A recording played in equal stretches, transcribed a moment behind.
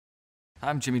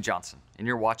I'm Jimmy Johnson, and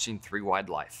you're watching 3 Wide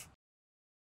Life.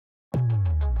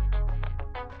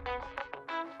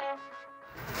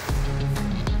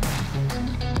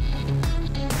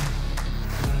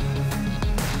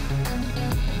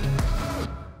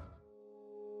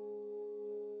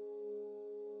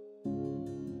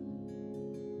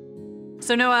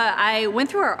 So Noah, I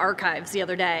went through our archives the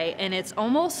other day, and it's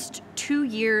almost 2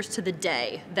 years to the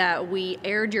day that we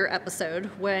aired your episode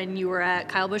when you were at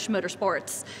Kolb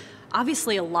Motorsports.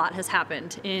 Obviously, a lot has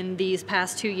happened in these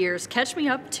past 2 years. Catch me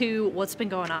up to what's been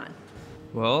going on.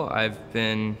 Well, I've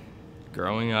been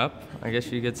growing up, I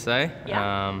guess you could say.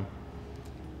 Yeah.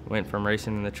 Went from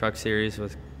racing in the truck series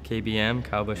with KBM,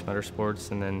 Kolb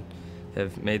Motorsports, and then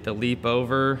have made the leap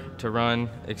over to run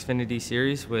Xfinity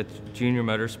Series with Junior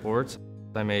Motorsports.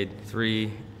 I made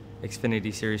 3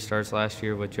 Xfinity Series starts last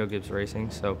year with Joe Gibbs Racing,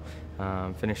 so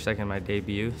finished second in my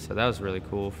debut, so that was really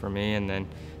cool for me. And then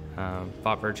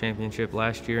fought for a championship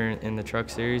last year in the truck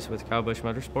series with Kolb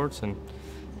Motorsports, and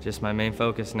just my main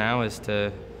focus now is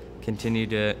to continue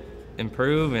to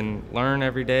improve and learn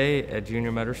every day at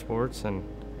Junior Motorsports, and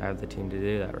I have the team to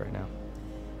do that right now.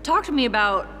 Talk to me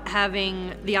about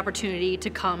having the opportunity to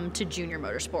come to Junior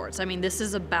Motorsports. I mean, this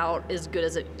is about as good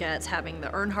as it gets, having the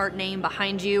Earnhardt name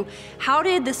behind you. How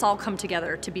did this all come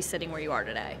together to be sitting where you are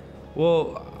today?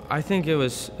 Well, I think it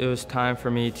was time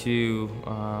for me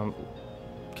to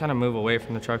kind of move away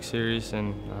from the truck series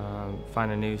and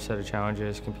find a new set of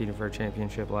challenges, competing for a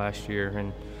championship last year,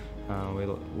 and we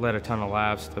led a ton of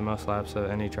laps, the most laps of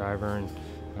any driver, and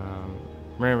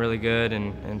ran really good,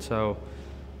 and so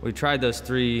we tried those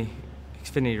 3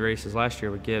 Xfinity races last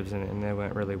year with Gibbs, and they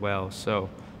went really well. So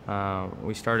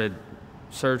we started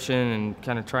searching and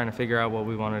kind of trying to figure out what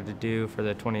we wanted to do for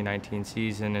the 2019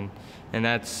 season, and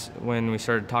that's when we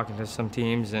started talking to some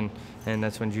teams, and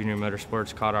that's when Junior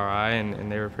Motorsports caught our eye,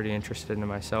 and they were pretty interested in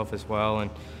myself as well.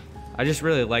 And I just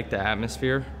really like the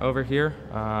atmosphere over here,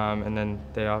 and then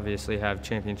they obviously have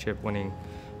championship-winning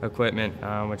equipment,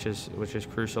 which is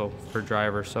crucial for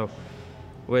drivers. So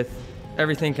with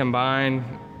everything combined,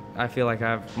 I feel like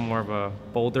I have more of a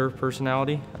bolder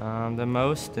personality than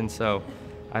most, and so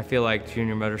I feel like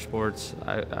Junior Motorsports,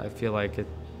 I feel like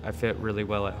I fit really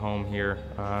well at home here,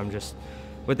 just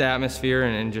with the atmosphere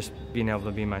and just being able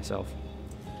to be myself.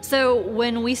 So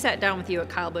when we sat down with you at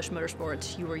Kolb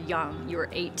Motorsports, you were young, you were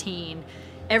 18,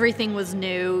 everything was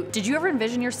new. Did you ever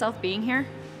envision yourself being here?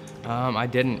 I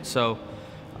didn't, so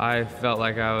I felt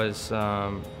like I was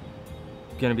going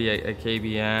to be at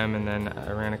KBM, and then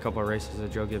I ran a couple of races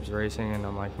at Joe Gibbs Racing, and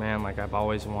I'm like, man, like I've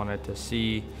always wanted to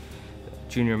see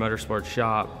Junior Motorsports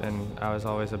shop, and I was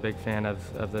always a big fan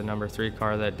of the number 3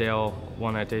 car that Dale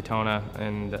won at Daytona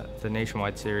in the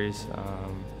Nationwide Series,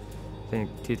 I think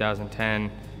 2010.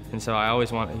 And so I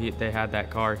always they had that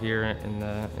car here in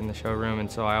the showroom,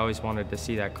 and so I always wanted to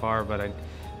see that car, but I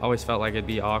always felt like it'd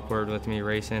be awkward with me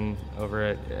racing over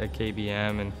at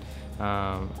KBM,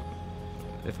 and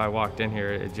if I walked in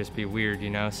here, it'd just be weird, you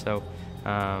know? So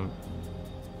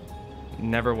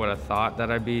never would have thought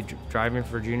that I'd be driving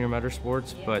for Junior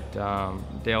Motorsports, but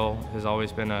Dale has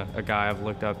always been a guy I've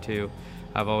looked up to.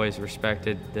 I've always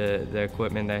respected the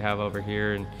equipment they have over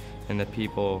here, and the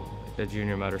people at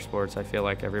Junior Motorsports. I feel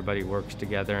like everybody works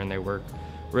together, and they work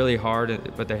really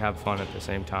hard, but they have fun at the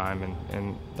same time,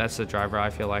 and that's the driver I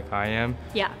feel like I am.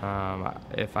 Yeah.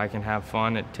 If I can have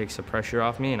fun, it takes the pressure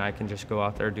off me, and I can just go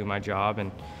out there, do my job,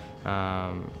 and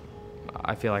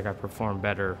I feel like I perform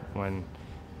better when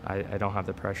I don't have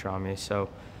the pressure on me. So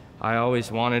I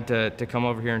always wanted to come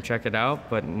over here and check it out,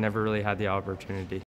 but never really had the opportunity.